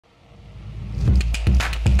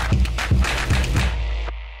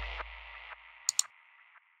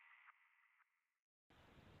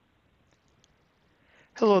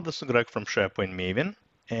Hello, this is Greg from SharePoint Maven,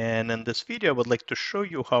 and in this video I would like to show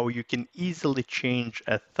you how you can easily change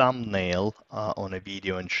a thumbnail on a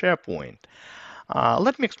video in SharePoint.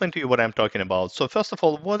 Let me explain to you what I'm talking about. So first of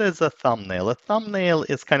all, what is a thumbnail? A thumbnail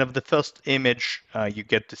is kind of the first image you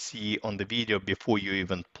get to see on the video before you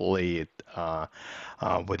even play it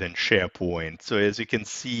within SharePoint. So as you can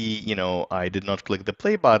see, I did not click the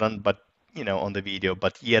play button, but on the video,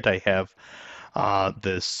 but yet I have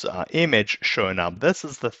this image showing up. This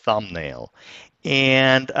is the thumbnail.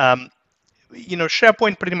 And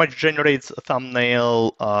SharePoint pretty much generates a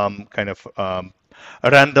thumbnail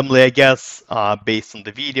randomly, I guess, based on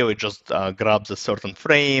the video. It just grabs a certain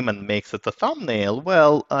frame and makes it a thumbnail.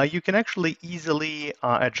 Well, you can actually easily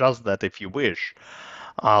adjust that if you wish.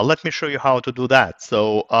 Let me show you how to do that.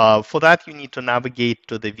 So for that, you need to navigate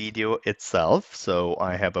to the video itself. So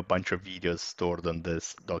I have a bunch of videos stored in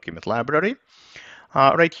this document library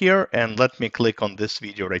right here. And let me click on this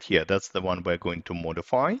video right here. That's the one we're going to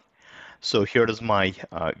modify. So here is my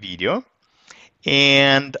video.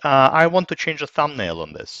 And I want to change the thumbnail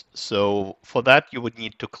on this. So for that, you would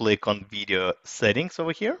need to click on video settings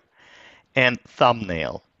over here and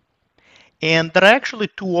thumbnail. And there are actually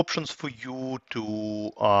two options for you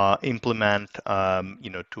to implement,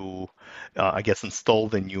 I guess, install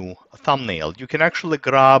the new thumbnail. You can actually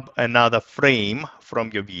grab another frame from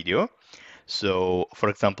your video. So, for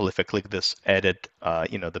example, if I click this edit,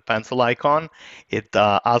 the pencil icon, it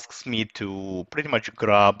asks me to pretty much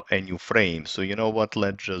grab a new frame. So you know what?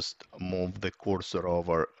 Let's just move the cursor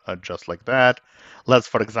over just like that. Let's,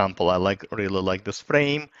 for example, I really like this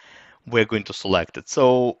frame. We're going to select it.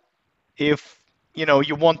 So if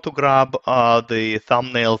you want to grab the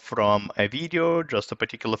thumbnail from a video, just a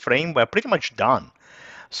particular frame, we're pretty much done.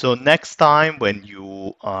 So next time when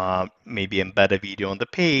you maybe embed a video on the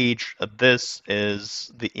page, this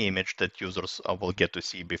is the image that users will get to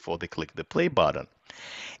see before they click the play button.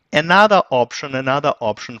 Another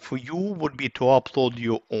option for you would be to upload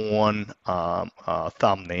your own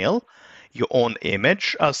thumbnail, your own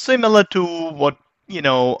image, similar to what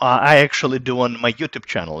I actually do on my YouTube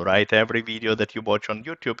channel, right? Every video that you watch on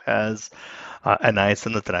YouTube has a nice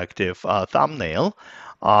and attractive thumbnail.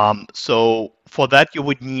 So for that, you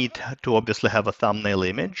would need to obviously have a thumbnail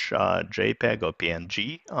image, JPEG or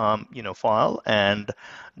PNG, file, and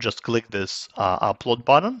just click this upload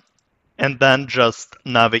button, and then just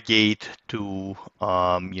navigate to,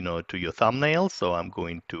 to your thumbnail. So I'm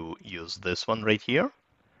going to use this one right here.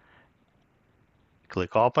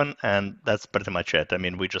 Click open, and that's pretty much it. I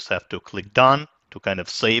mean, we just have to click done to kind of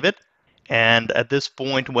save it. And at this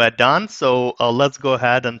point, we're done. So let's go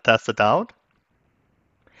ahead and test it out.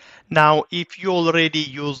 Now, if you already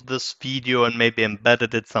used this video and maybe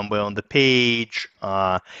embedded it somewhere on the page,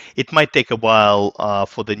 it might take a while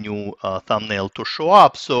for the new thumbnail to show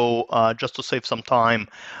up. So just to save some time,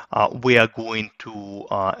 we are going to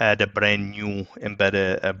add a brand new,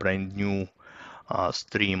 embed a brand new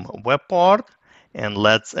stream web part. And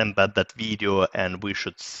let's embed that video, and we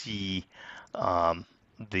should see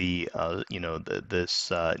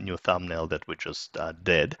this new thumbnail that we just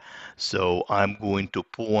did. So I'm going to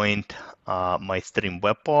point my stream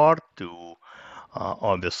web part to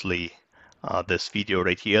obviously this video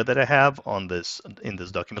right here that I have in this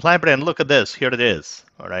document library. And look at this, here it is.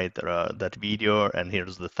 All right, that video, and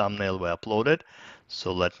here's the thumbnail we uploaded.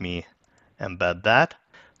 So let me embed that.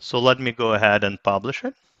 So let me go ahead and publish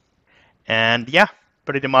it. And yeah,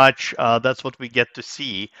 pretty much that's what we get to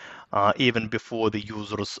see even before the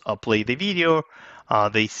users play the video.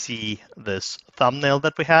 They see this thumbnail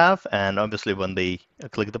that we have, and obviously when they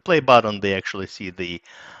click the play button, they actually see the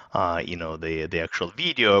actual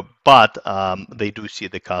video, but they do see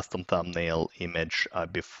the custom thumbnail image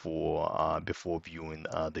before viewing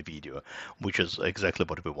the video, which is exactly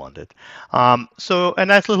what we wanted. So a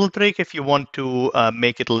nice little trick if you want to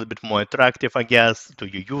make it a little bit more attractive, I guess, to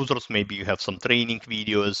your users. Maybe you have some training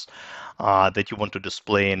videos that you want to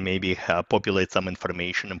display and maybe populate some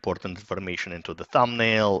important information into the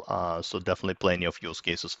thumbnail. So definitely plenty of use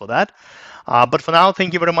cases for that. But for now,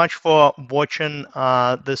 thank you very much for watching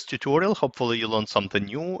this tutorial. Hopefully you learned something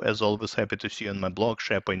new. As always, happy to see you on my blog,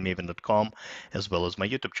 sharepointmaven.com, as well as my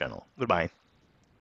YouTube channel. Goodbye.